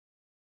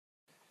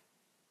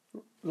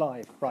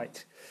Live,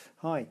 right.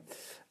 Hi.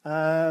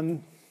 I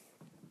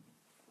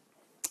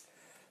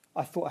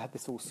thought I had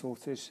this all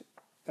sorted.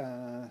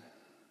 I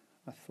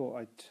thought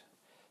I'd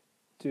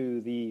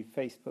do the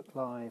Facebook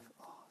Live.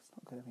 Oh, it's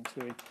not good at me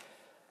doing.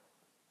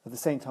 At the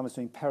same time as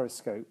doing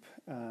Periscope,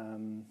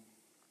 and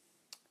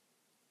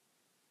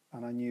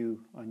I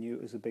knew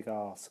it was a big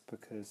ask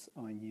because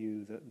I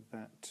knew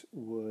that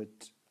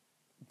would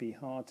be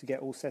hard to get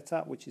all set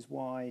up, which is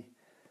why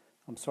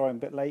I'm sorry I'm a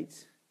bit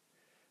late.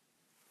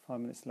 5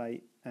 minutes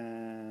late,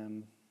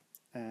 and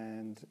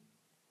I'm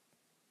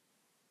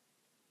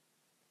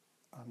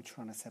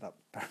trying to set up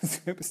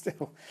Periscope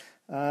still.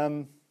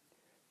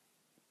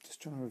 Just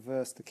trying to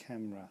reverse the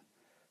camera.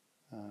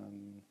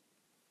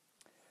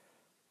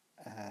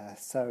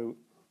 So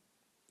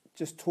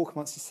just talk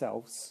amongst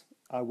yourselves.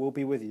 I will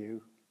be with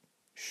you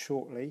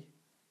shortly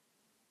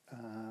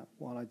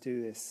while I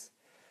do this.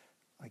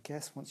 I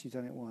guess once you've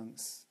done it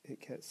once, it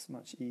gets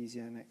much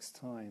easier next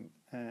time.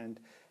 And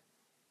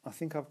I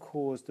think I've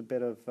caused a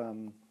bit of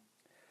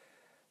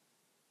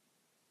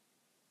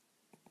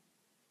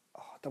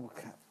double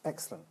cap.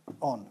 Excellent.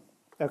 On.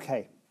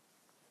 Okay.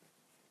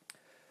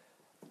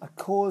 I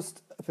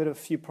caused a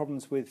few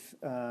problems with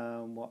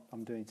what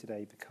I'm doing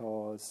today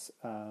because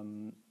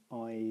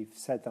I've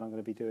said that I'm going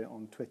to be doing it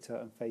on Twitter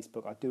and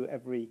Facebook. I do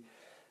every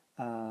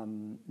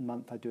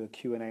month. I do a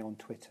Q&A on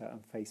Twitter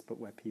and Facebook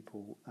where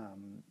people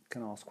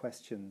can ask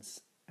questions,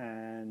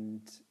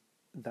 and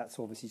that's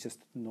obviously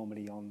just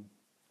normally on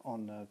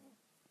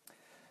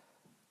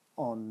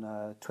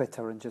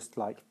Twitter, and just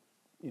like,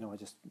 I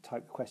just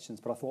type questions.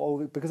 But I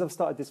thought, because I've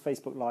started this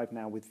Facebook Live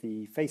now with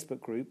the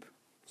Facebook group,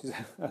 which is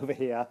over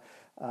here,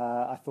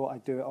 I thought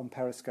I'd do it on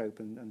Periscope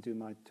and do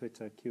my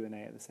Twitter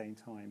Q&A at the same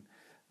time,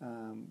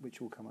 which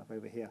will come up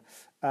over here.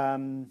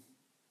 But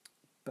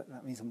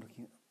that means I'm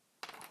looking at...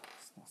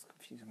 It's not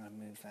confusing, I'm going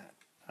to move that.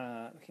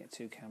 Looking at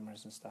two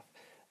cameras and stuff.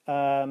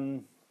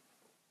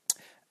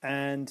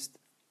 And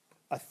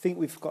I think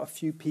we've got a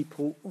few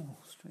people... Oh,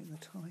 straighten the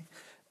tie.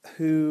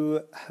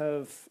 Who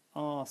have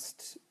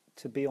asked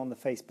to be on the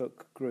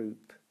Facebook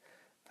group,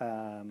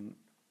 and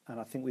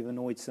I think we've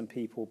annoyed some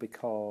people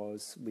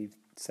because we've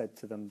said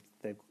to them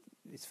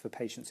it's for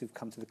patients who've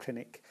come to the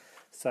clinic.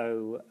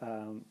 So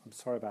I'm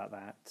sorry about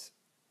that.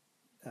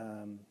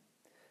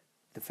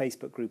 The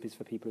Facebook group is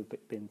for people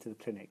who've been to the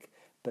clinic,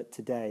 but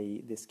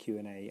today this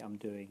Q&A I'm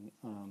doing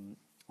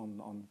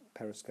on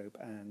Periscope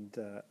and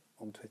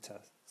on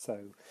Twitter. So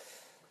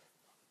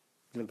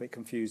a little bit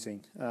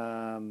confusing.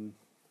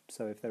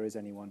 So if there is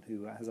anyone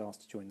who has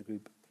asked to join the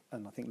group,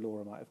 and I think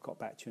Laura might have got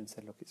back to you and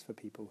said, look, it's for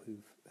people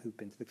who've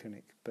been to the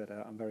clinic, but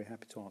I'm very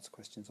happy to answer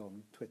questions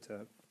on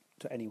Twitter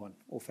to anyone,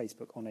 or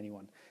Facebook on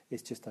anyone.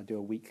 It's just I do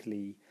a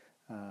weekly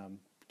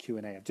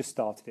Q&A. I've just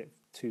started it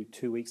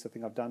 2 weeks, I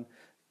think I've done,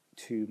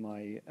 to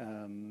my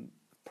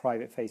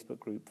private Facebook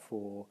group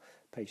for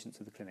patients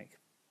of the clinic.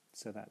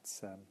 So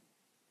that's...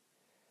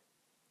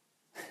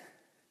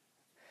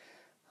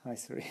 Hi,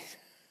 Serena.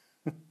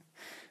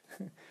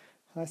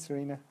 Hi,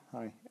 Serena.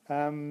 Hi.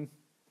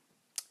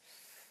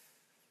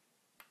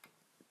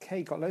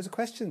 Okay, got loads of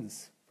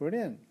questions.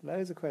 Brilliant,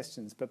 loads of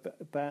questions.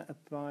 But by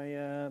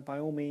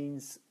all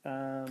means,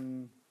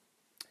 ask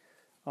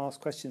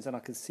questions. And I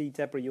can see,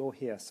 Deborah, you're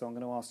here, so I'm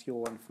going to ask your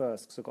one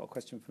first because I've got a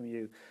question from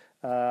you.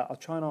 I'll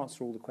try and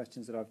answer all the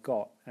questions that I've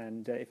got.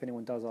 And if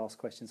anyone does ask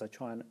questions, I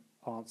try and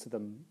answer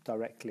them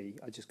directly.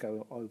 I just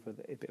go over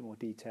a bit more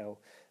detail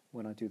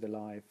when I do the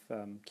live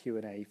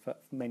Q&A,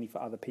 mainly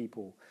for other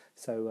people.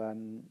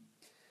 So...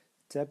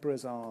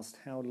 Deborah's asked,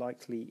 how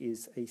likely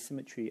is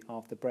asymmetry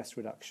after breast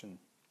reduction?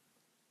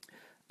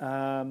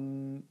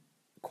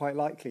 Quite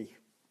likely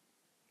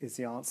is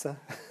the answer.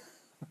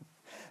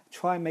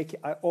 Try and make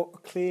it...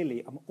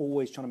 clearly, I'm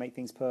always trying to make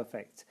things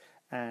perfect.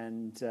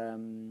 And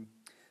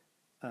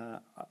I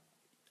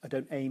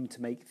don't aim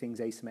to make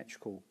things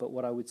asymmetrical. But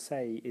what I would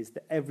say is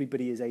that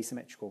everybody is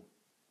asymmetrical.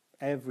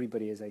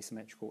 Everybody is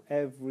asymmetrical.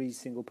 Every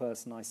single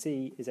person I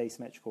see is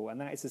asymmetrical.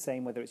 And that is the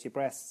same whether it's your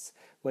breasts,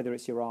 whether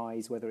it's your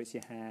eyes, whether it's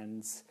your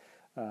hands,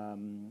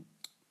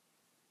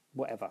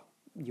 whatever.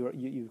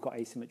 You've got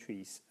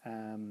asymmetries.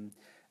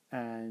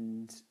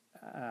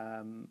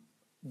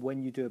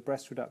 When you do a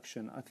breast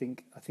reduction, I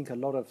think a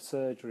lot of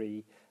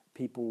surgery,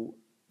 people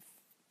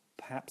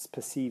perhaps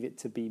perceive it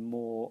to be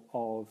more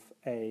of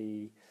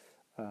a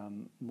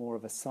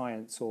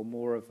science, or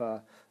more of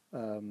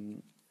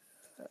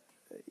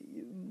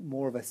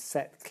a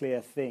set,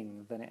 clear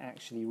thing than it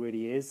actually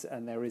really is,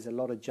 and there is a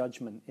lot of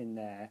judgment in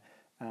there.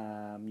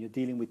 You're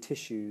dealing with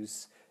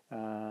tissues,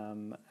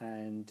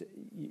 and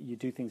you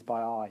do things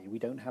by eye. We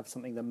don't have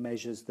something that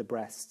measures the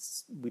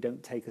breasts. We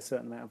don't take a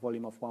certain amount of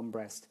volume off one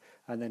breast,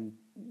 or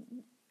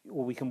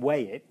we can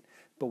weigh it,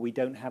 but we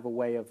don't have a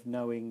way of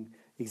knowing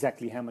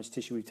exactly how much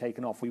tissue we've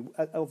taken off. We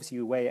obviously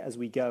weigh it as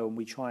we go, and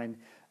we try and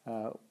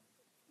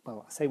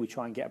well, I say we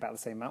try and get about the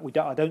same amount.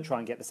 I don't try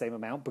and get the same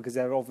amount because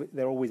they're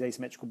always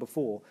asymmetrical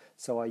before.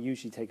 So I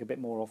usually take a bit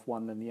more off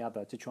one than the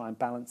other to try and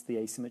balance the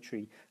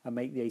asymmetry and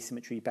make the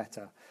asymmetry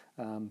better.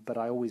 But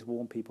I always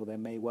warn people there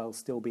may well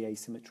still be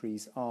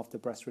asymmetries after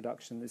breast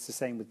reduction. It's the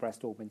same with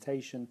breast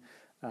augmentation.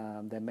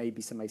 There may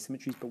be some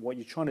asymmetries, but what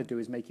you're trying to do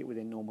is make it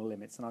within normal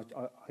limits. And I've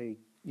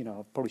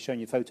probably shown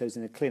you photos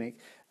in the clinic,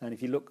 and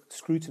if you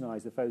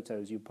scrutinise the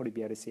photos, you'll probably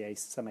be able to see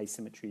some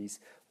asymmetries,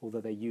 although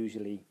they're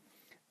usually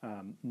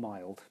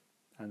mild,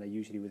 and they're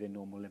usually within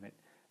normal limit.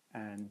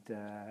 And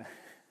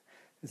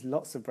there's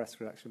lots of breast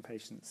reduction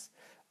patients.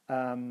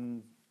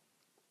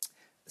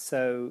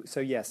 So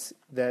yes,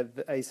 the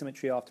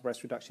asymmetry after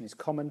breast reduction is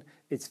common.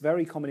 It's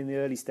very common in the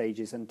early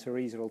stages, and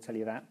Teresa will tell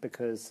you that,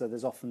 because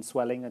there's often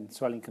swelling, and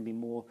swelling can be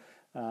more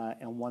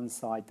on one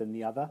side than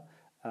the other.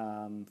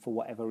 For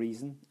whatever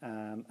reason,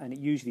 and it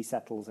usually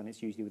settles, and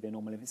it's usually within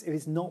normal limits. If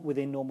it's not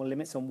within normal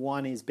limits and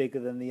one is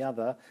bigger than the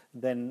other,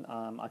 then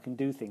I can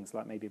do things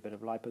like maybe a bit of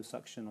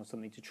liposuction or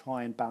something to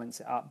try and balance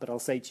it up. But I'll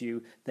say to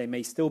you, they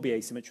may still be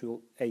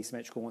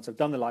asymmetrical once I've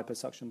done the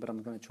liposuction, but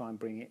I'm going to try and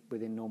bring it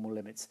within normal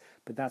limits.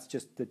 But that's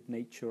just the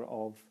nature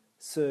of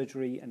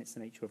surgery, and it's the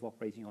nature of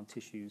operating on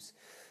tissues,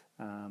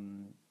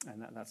 and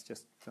that's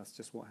just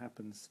what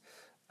happens.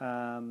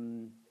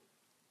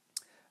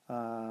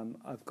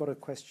 I've got a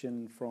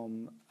question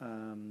from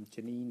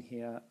Janine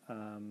here.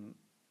 Can't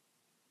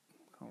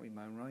read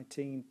my own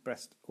writing.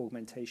 Breast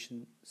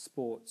augmentation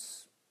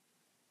sports.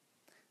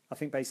 I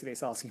think basically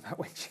it's asking about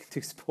when you can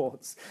do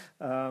sports.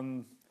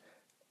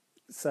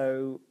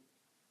 So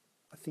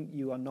I think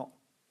you are not.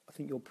 I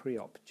think you're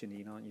pre-op,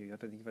 Janine, aren't you? I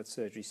don't think you've had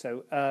surgery.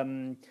 So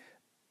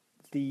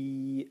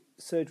the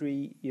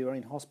surgery, you're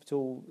in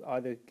hospital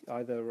either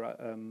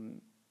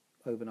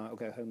overnight or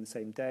go home the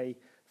same day.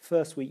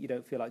 First week you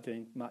don't feel like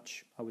doing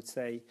much, I would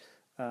say,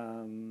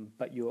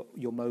 but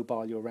you're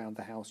mobile, you're around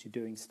the house, you're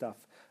doing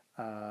stuff.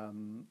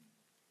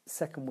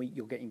 Second week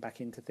you're getting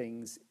back into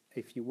things.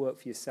 If you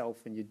work for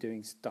yourself and you're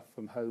doing stuff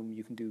from home,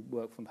 you can do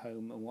work from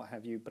home and what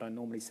have you. But I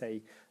normally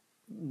say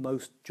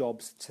most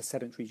jobs,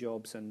 sedentary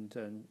jobs and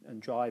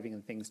driving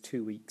and things,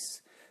 2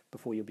 weeks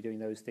before you'll be doing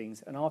those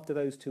things. And after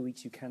those 2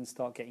 weeks, you can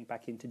start getting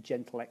back into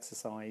gentle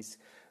exercise,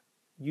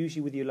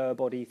 usually with your lower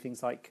body,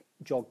 things like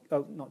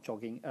not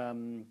jogging.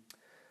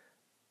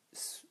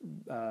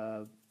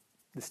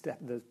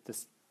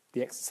 The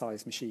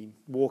exercise machine,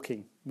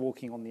 walking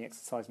on the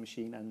exercise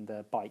machine, and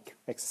the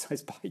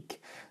exercise bike.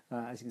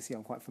 As you can see,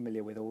 I'm quite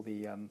familiar with all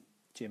the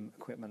gym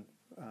equipment.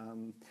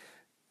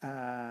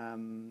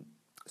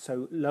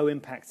 So low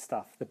impact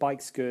stuff. The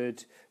bike's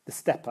good. The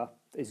stepper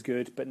is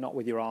good, but not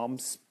with your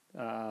arms.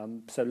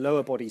 So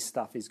lower body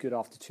stuff is good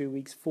after 2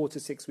 weeks, 4 to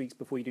 6 weeks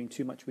before you're doing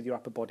too much with your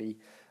upper body,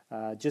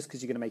 just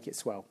because you're going to make it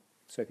swell.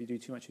 So if you do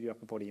too much with your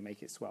upper body, you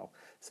make it swell.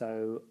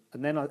 So,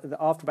 and then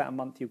after about a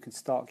month, you can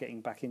start getting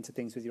back into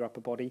things with your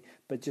upper body,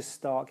 but just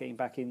start getting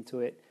back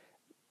into it.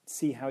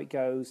 See how it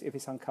goes. If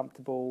it's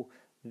uncomfortable,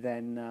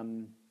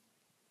 then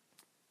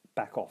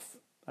back off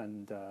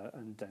and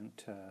don't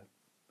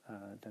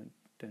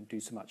do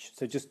so much.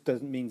 So it just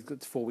doesn't mean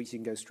that 4 weeks you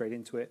can go straight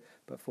into it,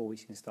 but 4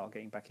 weeks you can start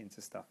getting back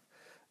into stuff.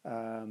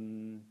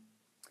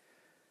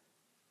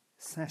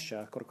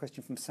 Sasha, got a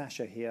question from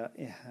Sasha here.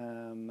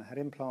 Had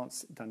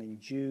implants done in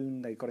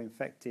June. They got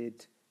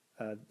infected.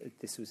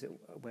 This was,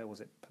 where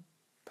was it?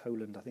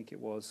 Poland, I think it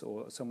was,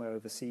 or somewhere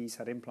overseas.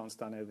 Had implants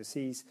done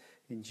overseas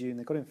in June.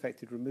 They got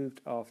infected,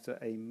 removed after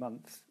a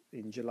month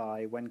in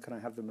July. When can I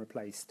have them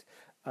replaced?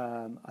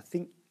 I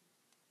think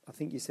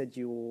you said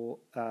you're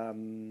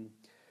haven't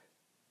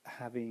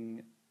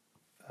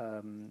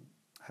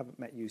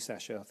met you,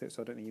 Sasha.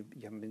 So I don't think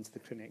you haven't been to the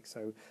clinic.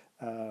 So.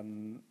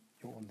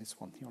 You're on this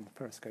one, you're on the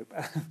periscope,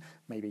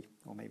 maybe,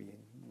 or maybe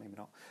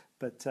not.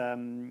 But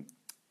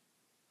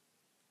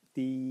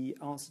the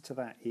answer to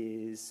that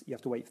is you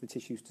have to wait for the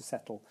tissues to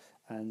settle,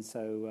 and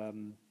so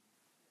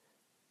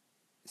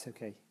it's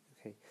okay.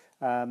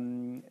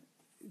 You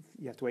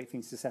have to wait for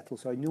things to settle.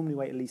 So I normally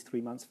wait at least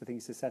 3 months for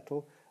things to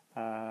settle.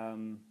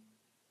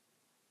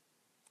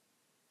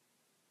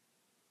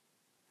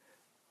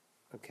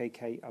 Okay,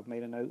 Kate, I've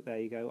made a note. There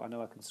you go. I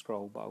know I can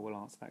scroll, but I will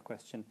answer that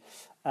question.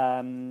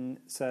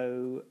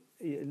 So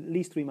at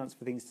least 3 months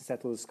for things to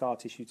settle, the scar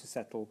tissue to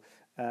settle,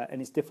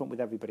 and it's different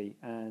with everybody.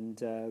 And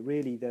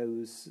really,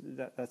 that's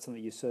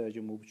something your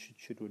surgeon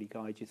should really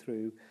guide you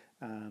through.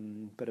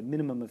 But a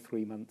minimum of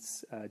 3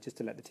 months, just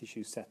to let the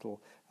tissues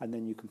settle, and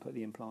then you can put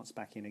the implants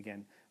back in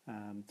again.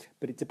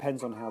 But it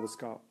depends on how the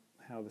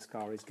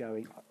scar is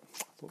going. I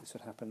thought this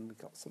would happen. We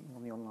got something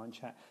on the online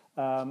chat.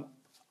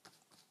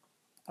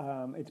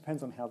 It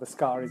depends on how the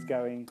scar is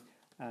going,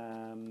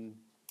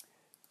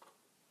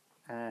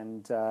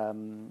 and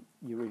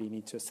you really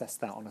need to assess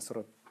that on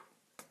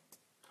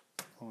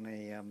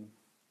a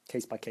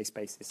case-by-case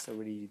basis. So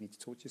really, you need to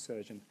talk to your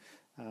surgeon.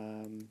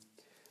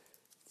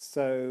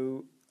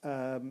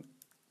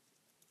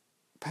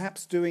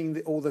 Perhaps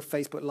doing all the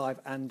Facebook Live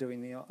and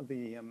doing the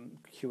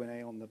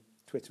Q&A on the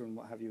Twitter and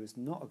what have you is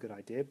not a good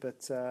idea,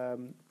 but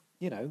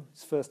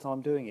it's the first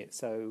time doing it,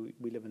 so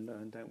we live and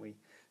learn, don't we?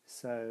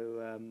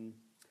 So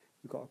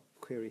we've got a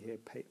query here,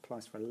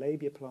 applies for a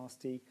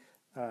labiaplasty,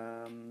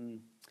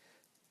 and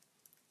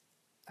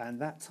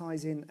that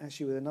ties in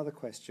actually with another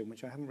question,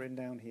 which I haven't written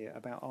down here,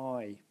 about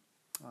eye.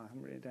 I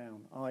haven't written it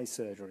down. Eye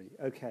surgery.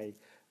 Okay.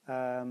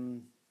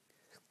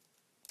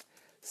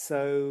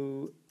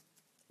 So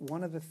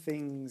one of the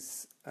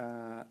things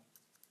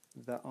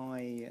that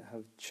I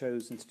have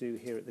chosen to do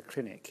here at the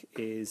clinic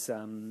is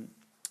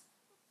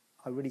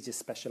I really just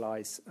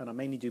specialise, and I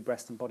mainly do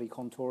breast and body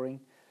contouring.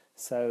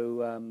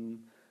 So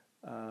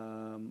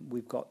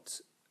we've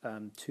got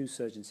two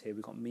surgeons here.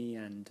 We've got me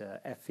and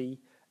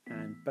Effie,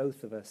 and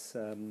both of us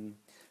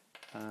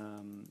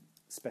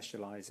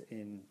specialise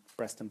in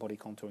breast and body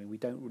contouring. We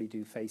don't really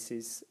do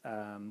faces.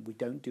 We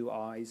don't do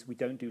eyes. We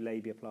don't do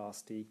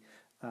labiaplasty.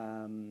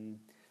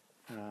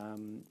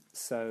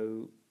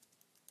 So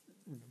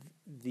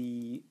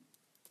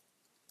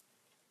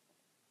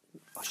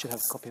I should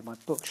have a copy of my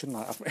book, shouldn't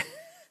I?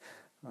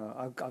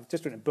 I've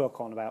just written a book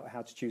on about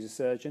how to choose a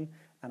surgeon,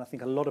 and I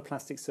think a lot of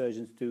plastic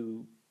surgeons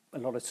do, a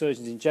lot of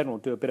surgeons in general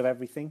do a bit of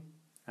everything.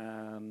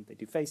 They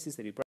do faces,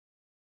 they do breast.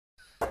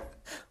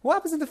 What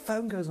happens if the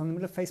phone goes on in the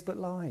middle of Facebook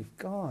Live?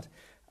 God.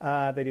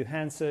 They do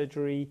hand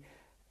surgery,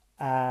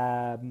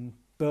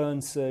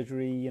 burn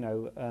surgery,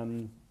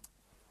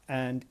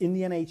 and in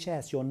the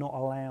NHS you're not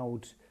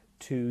allowed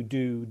to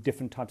do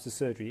different types of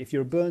surgery. If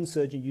you're a burn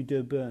surgeon, you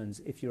do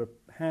burns. If you're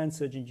a hand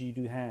surgeon, you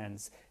do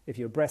hands. If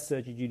you're a breast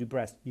surgeon, you do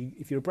breast.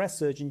 If you're a breast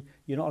surgeon,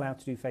 you're not allowed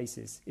to do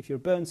faces. If you're a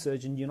burn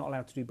surgeon, you're not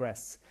allowed to do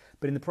breasts.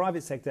 But in the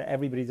private sector,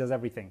 everybody does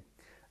everything.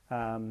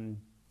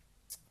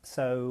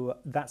 So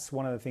that's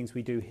one of the things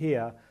we do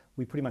here.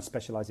 We pretty much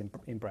specialise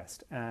in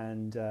breast,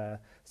 and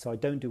so I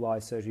don't do eye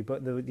surgery.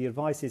 But the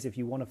advice is, if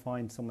you want to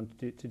find someone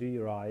to do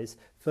your eyes,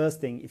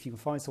 first thing, if you can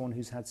find someone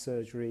who's had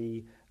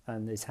surgery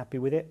and is happy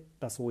with it,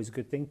 that's always a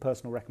good thing.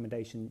 Personal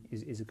recommendation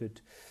is a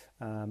good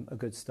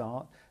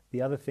start.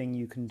 The other thing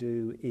you can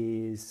do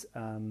is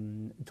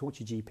talk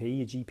to your GP.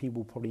 Your GP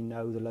will probably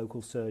know the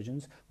local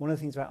surgeons. One of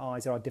the things about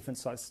eyes, there are different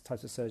types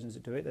of surgeons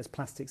that do it. There's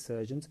plastic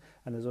surgeons,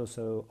 and there's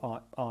also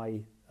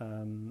eye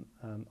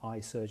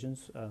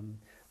surgeons.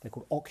 They're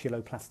called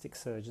oculoplastic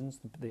surgeons,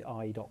 the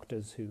eye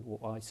doctors or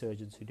eye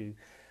surgeons who do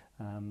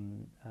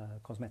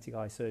cosmetic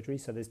eye surgery.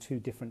 So there's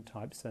two different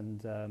types, and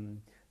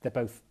they're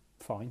both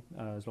fine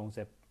as long as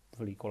they're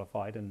fully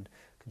qualified and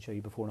can show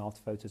you before and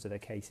after photos of their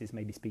cases,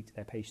 maybe speak to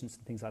their patients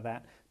and things like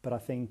that. But I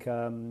think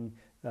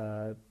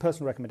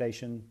personal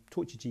recommendation,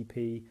 talk to your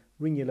GP,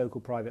 ring your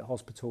local private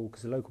hospital,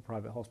 because the local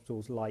private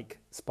hospitals like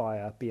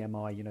Spire,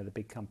 BMI, the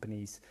big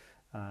companies,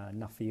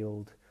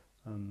 Nuffield,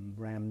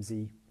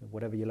 Ramsey,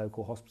 whatever your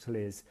local hospital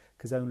is,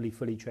 because only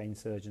fully trained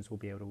surgeons will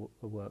be able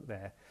to work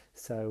there.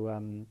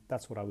 So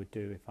that's what I would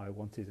do if I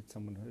wanted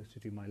someone to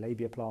do my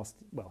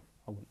labiaplasty. Well,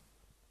 I wouldn't.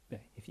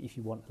 If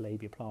you want a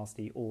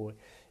labiaplasty, or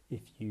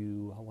if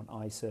you want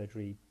eye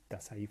surgery,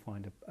 that's how you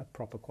find a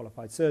proper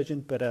qualified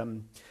surgeon. But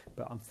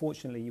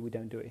unfortunately, we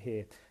don't do it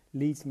here.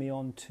 Leads me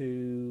on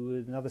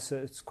to another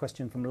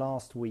question from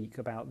last week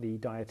about the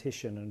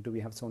dietitian, and do we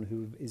have someone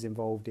who is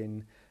involved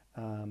in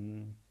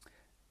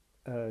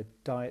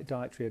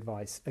dietary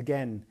advice?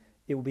 Again,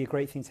 it would be a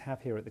great thing to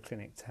have here at the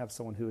clinic, to have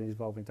someone who is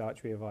involved in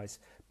dietary advice,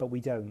 but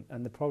we don't.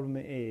 And the problem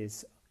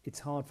is, it's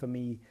hard for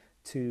me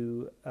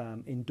to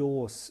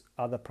endorse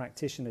other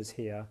practitioners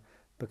here,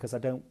 because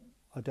I'm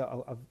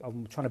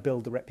trying to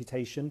build a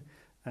reputation,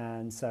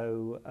 and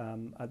so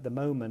at the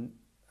moment,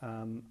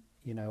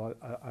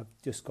 I've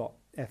just got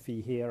Effie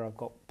here, I've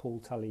got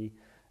Paul Tully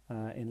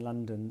in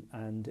London,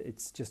 and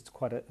it's just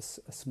quite a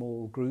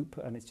small group,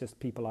 and it's just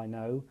people I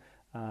know.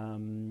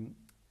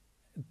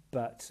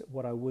 But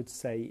what I would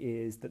say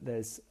is that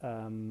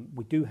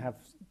we do have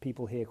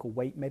people here called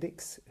weight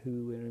medics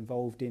who are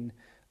involved in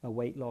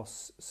weight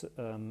loss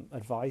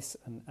advice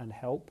and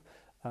help.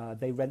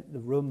 They rent the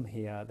room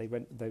here. They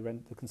rent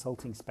the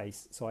consulting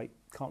space. So I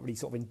can't really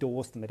sort of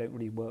endorse them. They don't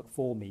really work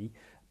for me.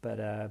 But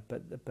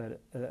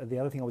the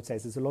other thing I would say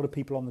is there's a lot of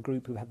people on the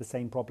group who have the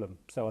same problem.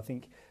 So I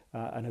think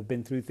and have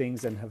been through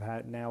things and have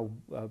had now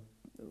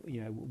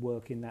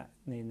work in that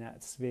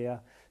sphere.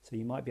 So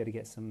you might be able to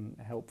get some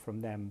help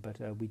from them.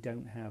 But we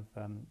don't have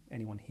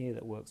anyone here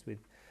that works with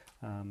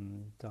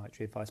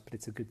dietary advice. But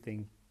it's a good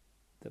thing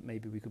that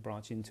maybe we could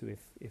branch into if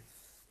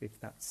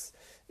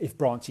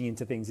branching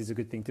into things is a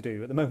good thing to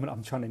do. At the moment,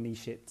 I'm trying to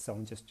niche it, so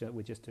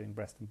we're just doing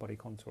breast and body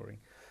contouring.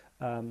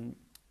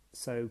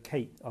 So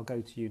Kate, I'll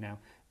go to you now.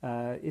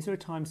 Is there a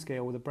time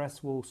scale where the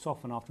breast will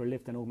soften after a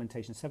lift and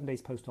augmentation? 7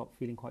 days post-op,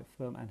 feeling quite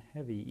firm and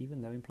heavy,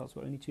 even though implants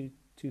were only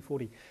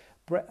 240.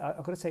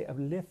 I've got to say, a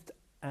lift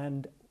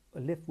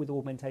with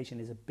augmentation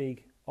is a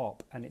big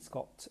op, and it's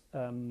got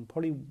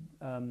probably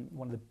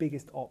one of the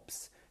biggest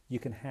ops you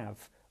can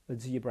have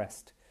to your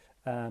breast.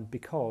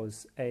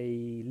 Because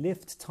a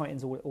lift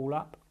tightens all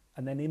up,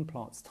 and then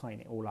implants tighten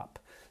it all up.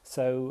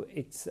 So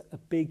it's a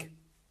big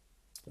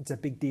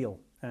deal.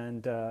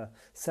 And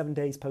 7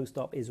 days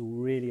post-op is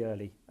really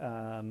early,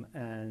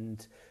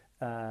 and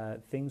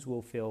things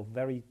will feel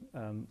very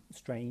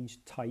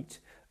strange, tight.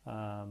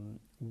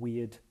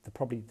 weird. The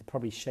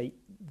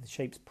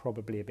shape's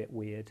probably a bit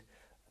weird.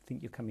 I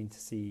think you're coming to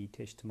see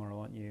Tish tomorrow,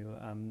 aren't you?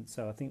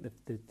 So I think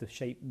the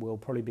shape will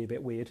probably be a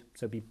bit weird,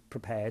 so be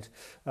prepared.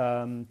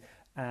 And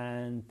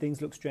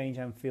things look strange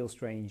and feel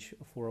strange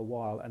for a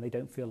while, and they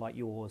don't feel like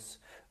yours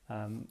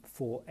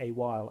for a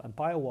while. And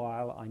by a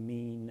while, I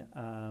mean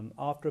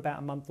after about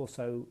a month or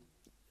so,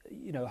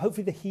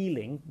 hopefully the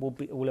healing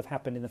will have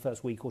happened in the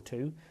first week or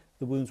two.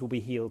 The wounds will be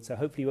healed, so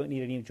hopefully you won't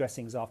need any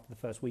dressings after the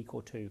first week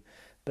or two.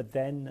 But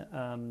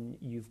then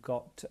you've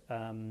got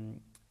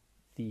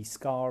the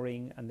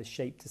scarring and the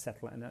shape to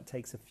settle, and that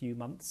takes a few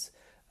months.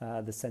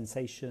 The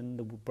sensation,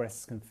 the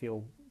breasts can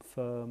feel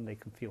firm, they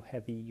can feel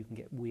heavy, you can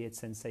get weird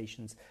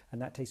sensations,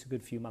 and that takes a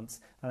good few months.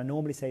 And I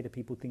normally say to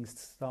people things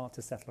start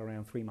to settle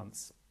around 3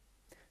 months.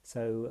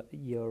 So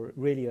you're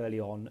really early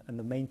on, and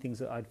the main things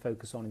that I'd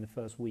focus on in the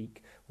first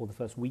week or the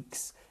first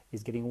weeks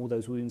is getting all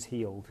those wounds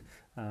healed.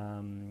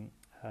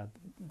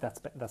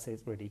 That's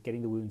it really,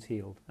 getting the wounds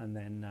healed, and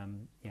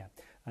then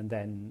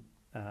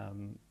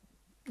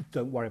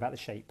don't worry about the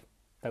shape.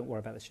 Don't worry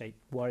about the shape.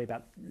 Worry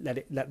about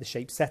let the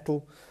shape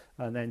settle,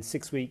 and then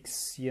 6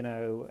 weeks,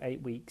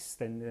 8 weeks,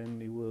 then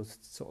we will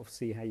sort of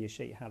see how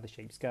the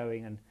shape's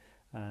going,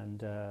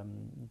 and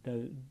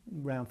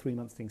around 3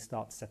 months things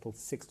start to settle.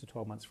 6 to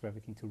 12 months for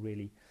everything to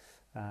really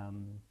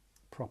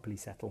properly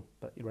settle,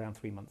 but around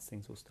 3 months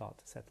things will start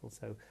to settle.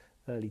 So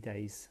early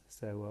days.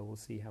 So we'll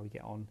see how we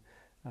get on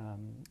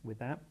with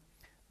that.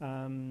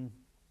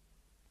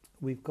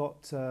 I've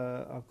got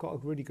a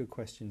really good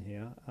question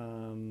here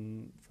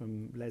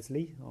from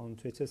Leslie on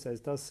Twitter.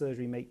 Says, does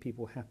surgery make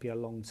people happier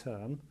long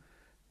term?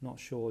 Not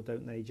sure.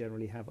 Don't they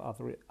generally have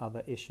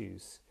other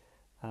issues?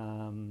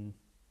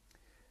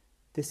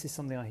 This is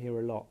something I hear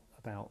a lot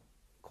about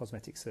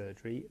cosmetic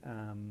surgery,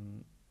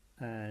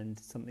 and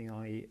something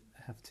I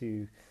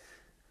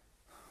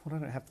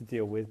don't have to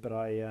deal with, but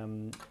I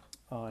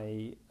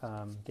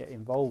get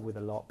involved with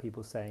a lot.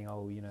 People saying,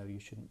 oh, you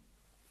shouldn't.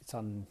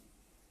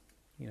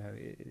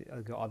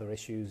 I've got other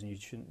issues, and you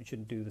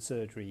shouldn't do the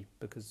surgery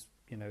because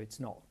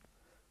it's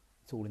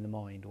all in the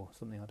mind or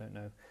something. I don't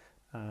know.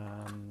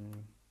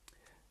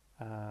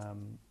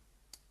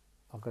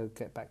 I'll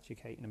get back to you,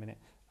 Kate, in a minute.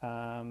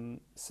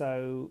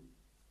 So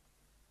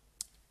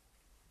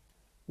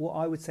what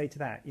I would say to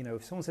that,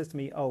 if someone says to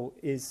me, oh,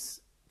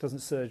 doesn't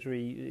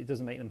surgery, it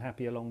doesn't make them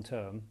happier long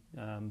term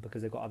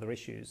because they've got other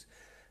issues,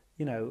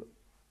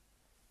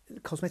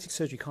 cosmetic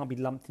surgery can't be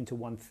lumped into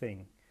one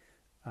thing.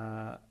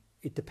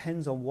 It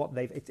depends on what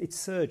it's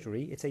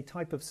surgery. It's a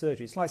type of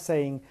surgery. It's like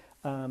saying,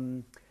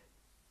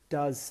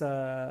 does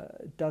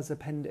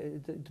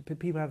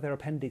people have their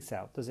appendix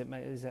out? Does it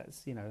make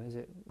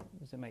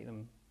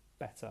them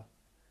better,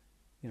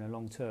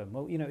 long term?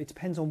 Well, it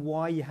depends on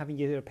why you're having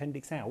your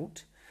appendix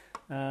out,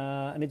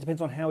 and it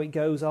depends on how it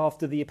goes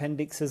after the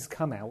appendix has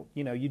come out.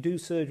 You do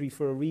surgery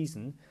for a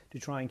reason, to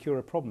try and cure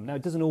a problem. Now,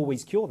 it doesn't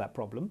always cure that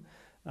problem,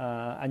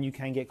 and you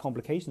can get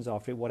complications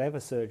after it,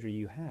 whatever surgery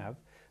you have.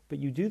 But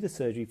you do the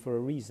surgery for a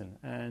reason.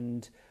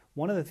 And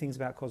one of the things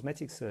about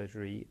cosmetic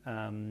surgery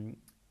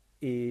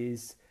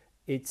is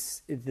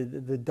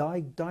the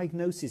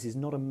diagnosis is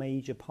not a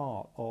major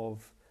part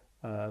of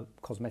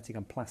cosmetic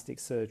and plastic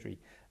surgery.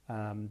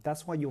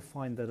 That's why you'll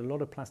find that a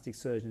lot of plastic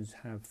surgeons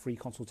have free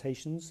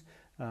consultations,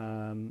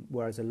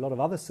 whereas a lot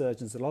of other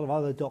surgeons, a lot of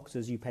other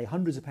doctors, you pay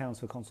hundreds of pounds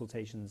for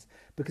consultations.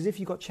 Because if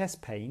you've got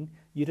chest pain,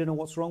 you don't know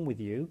what's wrong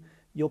with you,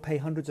 you'll pay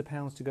hundreds of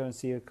pounds to go and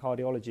see a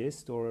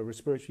cardiologist or a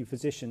respiratory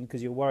physician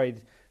because you're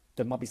worried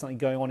there might be something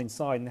going on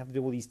inside, and have to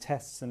do all these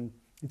tests and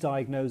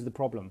diagnose the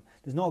problem.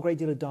 There's not a great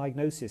deal of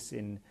diagnosis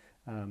in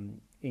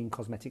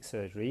cosmetic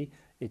surgery.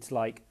 It's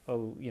like,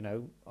 oh,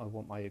 I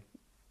want my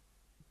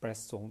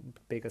breasts or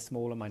bigger,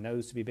 smaller, my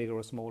nose to be bigger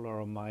or smaller,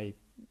 or my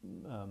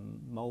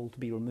mole to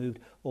be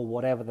removed, or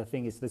whatever the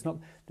thing is. There's not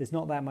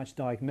that much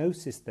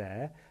diagnosis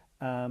there.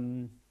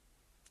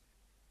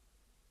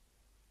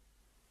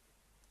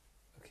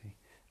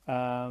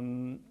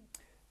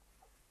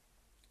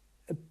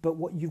 But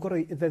what you've got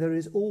there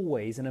is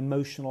always an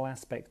emotional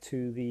aspect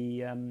to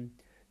the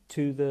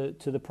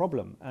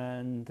problem,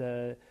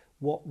 and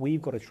what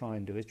we've got to try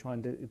and do is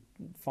trying to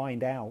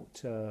find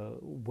out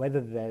whether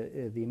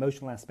the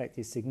emotional aspect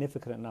is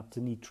significant enough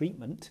to need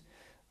treatment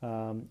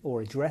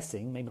or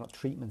addressing. Maybe not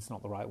treatment's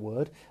not the right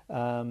word.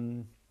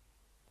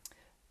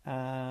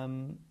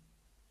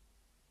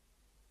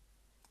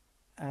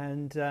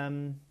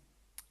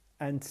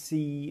 And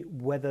see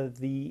whether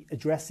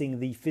addressing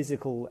the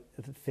physical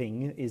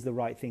thing is the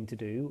right thing to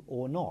do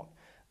or not.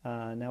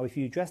 Now, if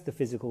you address the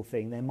physical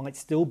thing, there might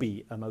still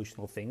be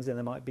emotional things, and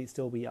there might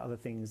still be other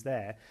things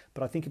there.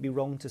 But I think it'd be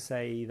wrong to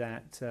say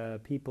that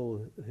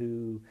people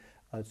who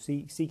are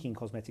seeking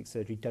cosmetic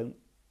surgery don't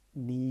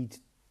need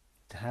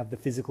to have the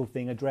physical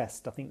thing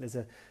addressed. I think there's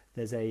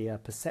a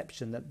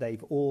perception that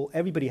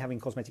everybody having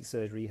cosmetic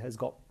surgery has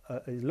got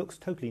it looks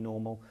totally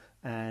normal,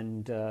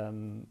 and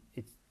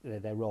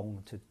they're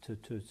wrong to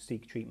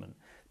seek treatment.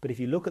 But if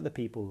you look at the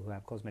people who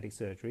have cosmetic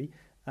surgery,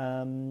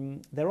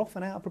 they're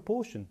often out of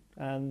proportion,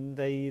 and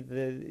they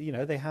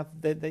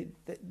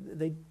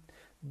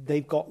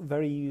they've got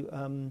very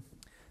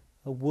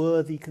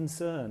worthy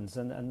concerns,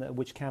 and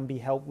which can be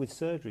helped with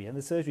surgery. And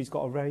the surgery's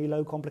got a very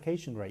low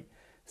complication rate.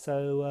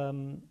 So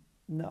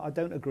no, I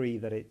don't agree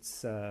that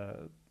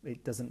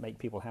it doesn't make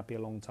people happier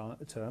long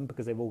term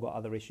because they've all got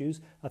other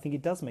issues. I think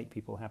it does make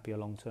people happier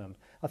long term.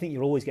 I think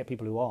you'll always get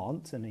people who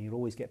aren't, and you'll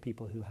always get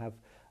people who have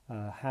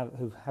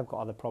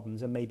got other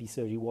problems, and maybe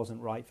surgery wasn't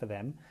right for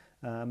them,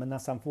 and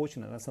that's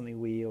unfortunate. That's something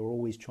we are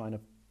always trying to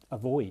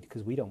avoid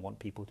because we don't want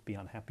people to be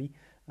unhappy.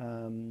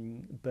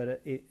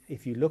 But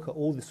if you look at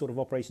all the sort of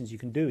operations you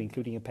can do,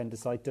 including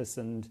appendicitis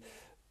and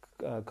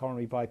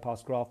coronary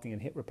bypass grafting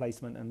and hip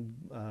replacement and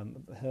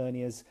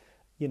hernias,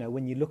 you know,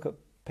 when you look at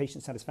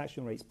patient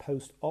satisfaction rates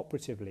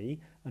post-operatively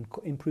and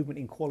improvement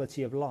in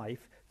quality of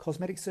life,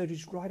 cosmetic surgery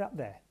is right up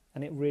there,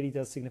 and it really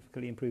does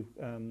significantly improve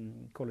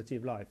quality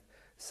of life.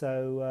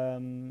 So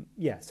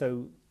yeah,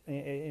 so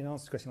in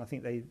answer to the question, I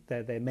think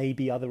there may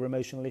be other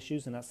emotional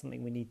issues, and that's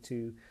something we need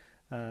to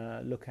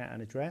look at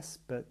and address,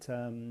 but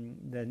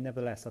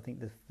nevertheless, I think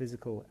the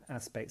physical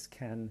aspects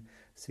can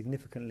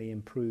significantly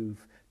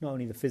improve not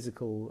only the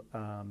physical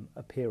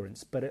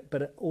appearance,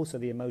 but also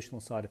the emotional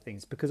side of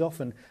things. Because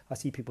often I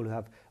see people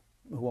who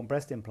want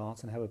breast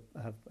implants and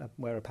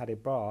wear a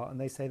padded bra, and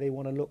they say they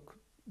want to look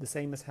the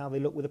same as how they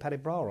look with a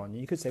padded bra on.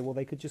 You could say, well,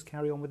 they could just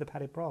carry on with a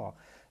padded bra,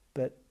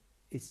 but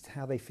it's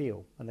how they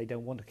feel, and they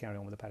don't want to carry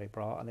on with a padded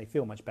bra, and they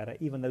feel much better,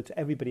 even though to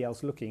everybody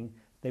else looking,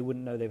 they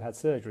wouldn't know they've had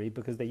surgery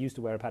because they used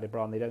to wear a padded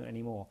bra and they don't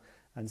anymore.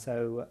 And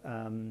so,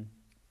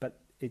 but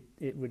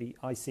it really,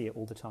 I see it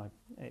all the time.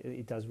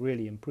 It does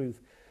really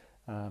improve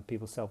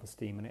people's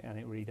self-esteem, and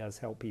it really does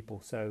help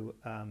people. So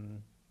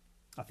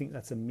I think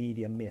that's a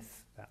media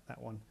myth,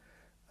 that one.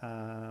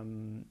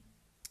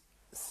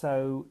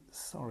 So,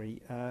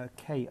 sorry,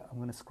 Kate, I'm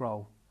going to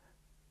scroll.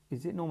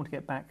 Is it normal to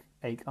get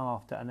backache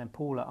after? And then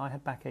Paula, I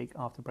had backache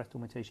after breast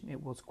augmentation.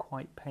 It was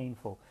quite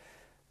painful.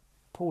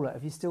 Paula,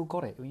 have you still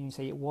got it when you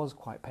say it was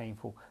quite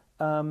painful?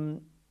 Because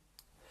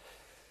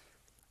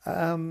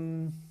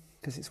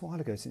it's a while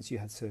ago since you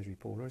had surgery,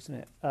 Paula, isn't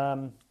it?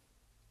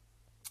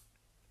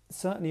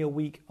 Certainly a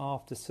week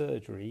after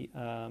surgery,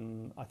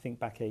 I think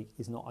backache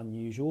is not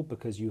unusual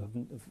because you have,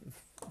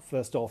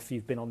 first off,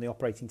 you've been on the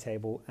operating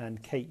table,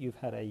 and Kate, you've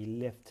had a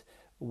lift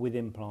with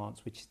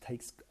implants, which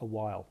takes a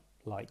while.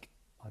 Like,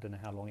 I don't know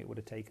how long it would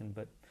have taken,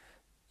 but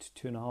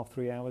 2.5,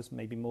 3 hours,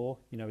 maybe more.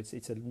 You know, it's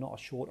not a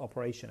short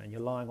operation, and you're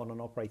lying on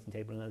an operating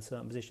table in a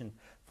certain position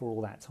for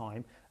all that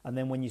time. And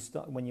then when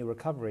you're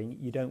recovering,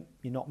 you're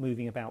not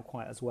moving about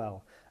quite as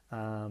well,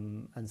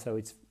 and so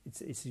it's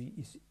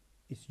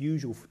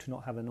usual to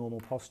not have a normal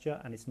posture,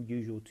 and it's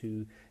usual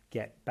to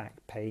get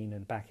back pain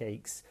and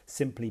backaches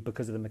simply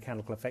because of the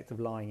mechanical effect of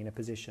lying in a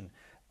position.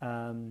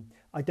 I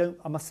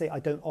must say I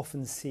don't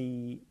often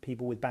see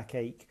people with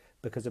backache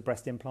because of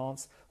breast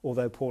implants,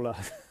 although Paula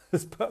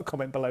has put a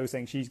comment below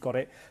saying she's got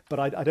it, but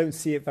I don't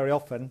see it very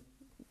often.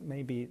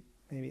 Maybe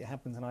it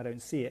happens and I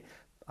don't see it.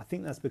 I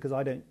think that's because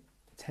I don't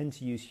tend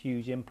to use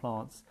huge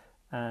implants,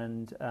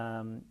 and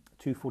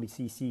 240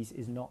 cc's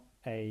is not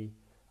a...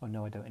 Oh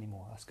no, I don't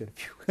anymore. That's good.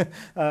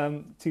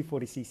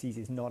 240 cc's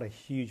is not a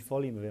huge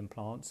volume of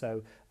implant,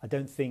 so I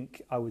don't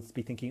think I would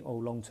be thinking, oh,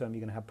 long term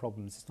you're going to have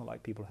problems. It's not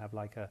like people have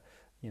like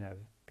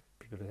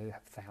people who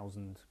have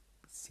 1,000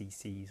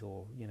 cc's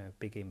or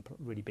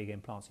really big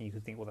implants, and you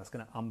could think, well, that's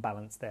going to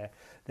unbalance their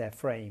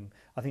frame.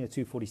 I think a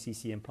 240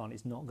 cc implant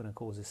is not going to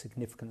cause a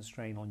significant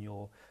strain on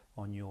your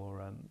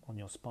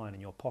spine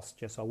and your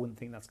posture, so I wouldn't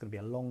think that's going to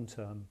be a long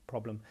term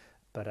problem.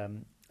 But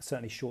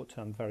certainly short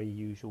term, very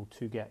usual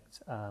to get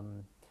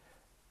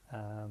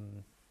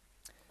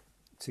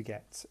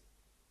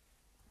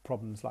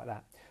problems like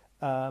that.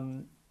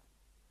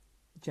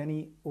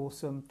 Jenny,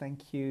 awesome.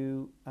 Thank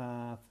you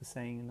for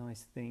saying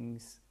nice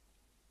things.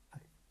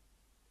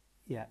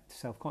 Yeah,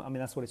 I mean,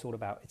 that's what it's all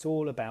about. It's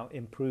all about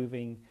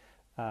improving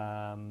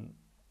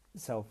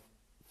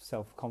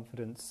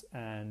self-confidence,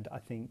 and I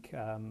think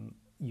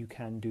you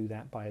can do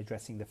that by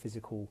addressing the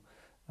physical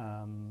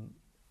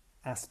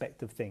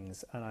aspect of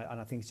things. And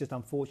I think it's just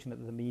unfortunate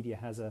that the media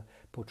has a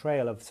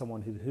portrayal of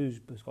someone who's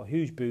got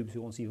huge boobs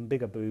who wants even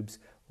bigger boobs,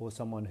 or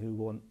someone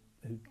who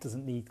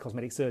doesn't need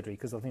cosmetic surgery,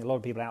 because I think a lot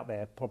of people out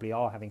there probably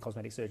are having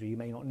cosmetic surgery. You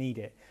may not need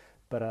it,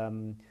 but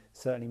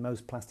certainly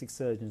most plastic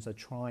surgeons are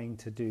trying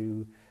to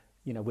do,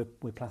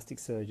 we're plastic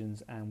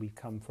surgeons, and we've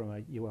come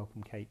from you're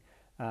welcome, Kate.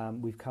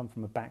 We've come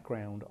from a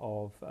background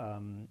of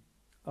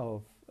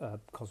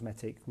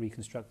cosmetic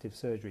reconstructive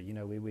surgery.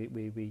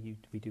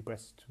 We do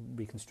breast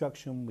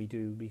reconstruction, we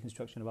do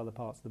reconstruction of other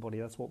parts of the body.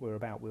 That's what we're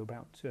about. We're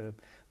about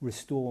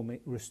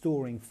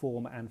restoring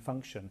form and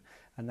function,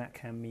 and that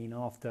can mean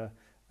after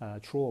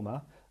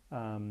trauma,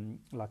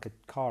 like a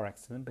car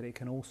accident, but it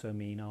can also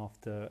mean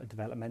after a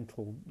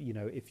developmental,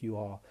 if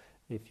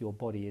your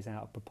body is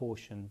out of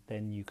proportion,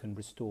 then you can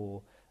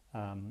restore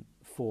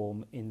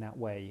form in that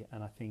way.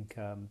 And I think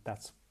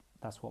that's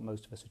what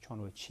most of us are trying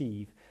to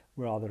achieve,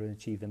 rather than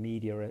achieve the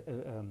media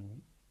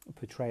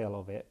portrayal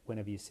of it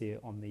whenever you see it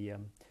on the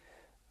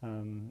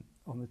TV.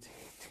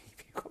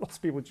 You've got lots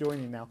of people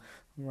joining now.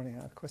 I'm running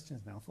out of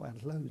questions now. I thought I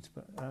had loads,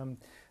 but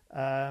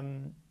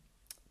Dietitian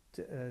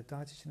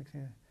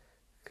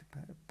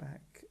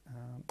back.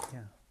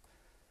 Yeah.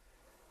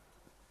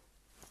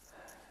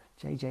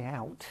 JJ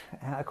out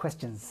of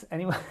questions.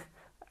 Anyway,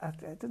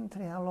 it doesn't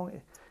tell you how long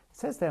it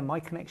says there. My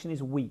connection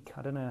is weak.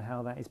 I don't know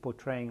how that is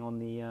portraying on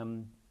the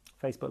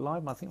Facebook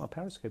Live. I think my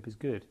Periscope is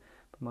good,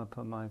 but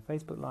my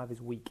Facebook Live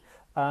is weak.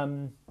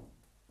 Right,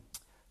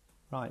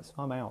 so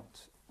I'm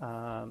out.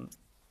 I'm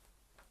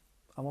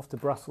off to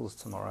Brussels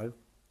tomorrow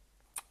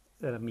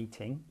at a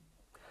meeting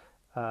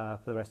for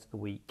the rest of the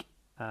week.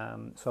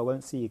 So I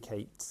won't see you,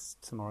 Kate,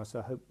 tomorrow. So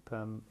I hope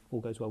all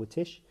goes well with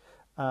Tish.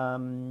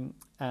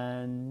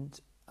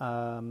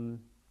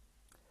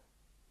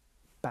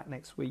 Back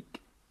next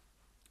week.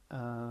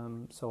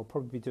 So I'll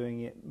probably be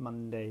doing it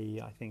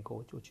Monday, I think,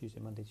 or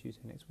Tuesday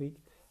next week.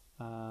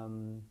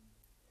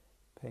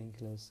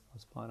 Painkillers, I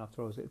was fine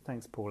after all.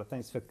 Thanks, Paula.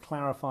 Thanks for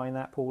clarifying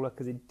that, Paula,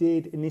 because it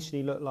did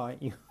initially look like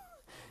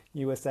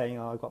you were saying,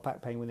 oh, I've got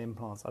back pain with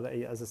implants.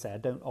 As I say, I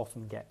don't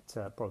often get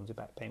problems with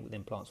back pain with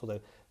implants, although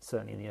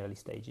certainly in the early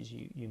stages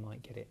you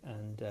might get it.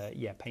 And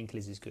yeah,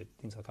 painkillers is good.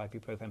 Things like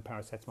ibuprofen,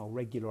 paracetamol,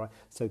 regular.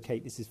 So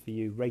Kate, this is for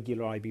you.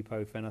 Regular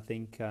ibuprofen, I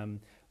think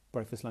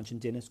breakfast, lunch and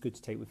dinner is good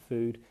to take with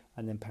food,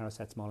 and then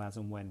paracetamol as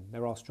and when.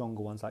 There are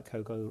stronger ones like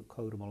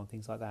Codamol and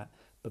things like that,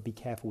 but be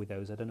careful with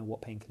those. I don't know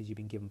what painkillers you've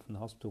been given from the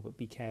hospital, but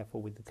be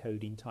careful with the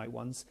codeine type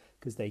ones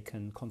because they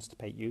can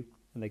constipate you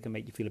and they can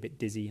make you feel a bit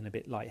dizzy and a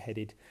bit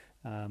lightheaded,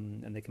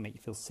 and they can make you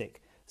feel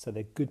sick. So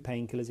they're good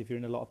painkillers. If you're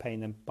in a lot of pain,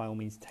 then by all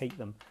means take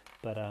them.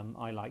 But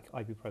I like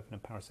ibuprofen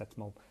and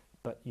paracetamol.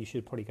 But you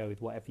should probably go with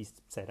what Effie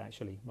said,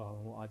 actually, rather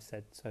than what I've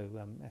said. So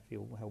Effie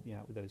will help you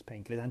out with those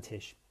painkillers, and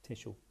Tish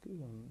will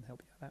help you out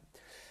with that.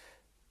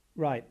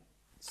 Right,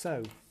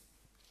 so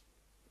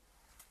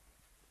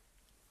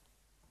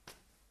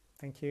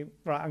thank you.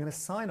 Right, I'm going to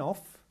sign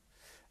off,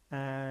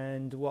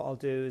 and what I'll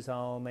do is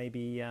I'll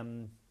maybe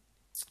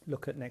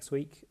look at next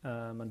week,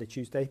 Monday,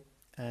 Tuesday,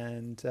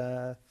 and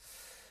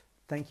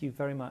thank you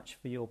very much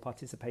for your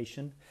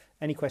participation.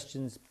 Any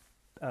questions,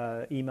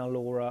 email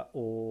Laura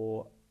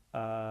or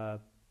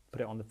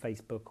put it on the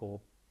Facebook or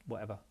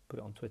whatever, put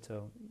it on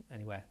Twitter,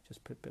 anywhere,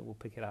 we'll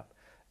pick it up,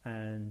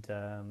 and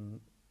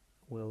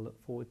we'll look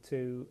forward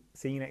to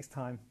seeing you next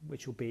time,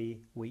 which will be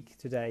week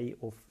today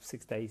or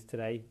 6 days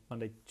today,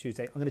 Monday,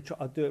 Tuesday. I'll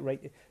do it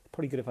it's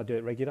probably good if I do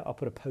it regular. I'll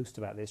put a post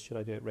about this. Should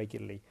I do it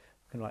regularly?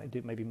 I can do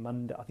it maybe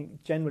Monday. I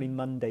think generally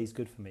Monday's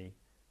good for me.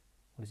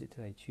 What is it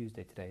today?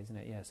 Tuesday today, isn't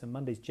it? Yeah, so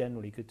Monday's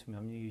generally good to me.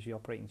 I'm usually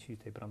operating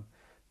Tuesday, but I'm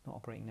not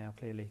operating now,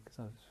 clearly, because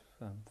I was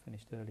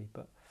finished early.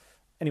 But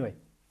anyway,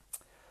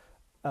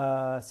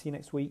 see you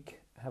next week.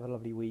 Have a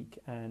lovely week.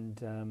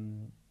 And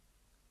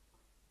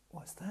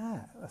what's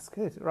that? That's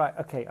good. Right.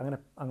 Okay. I'm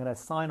gonna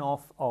sign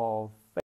off of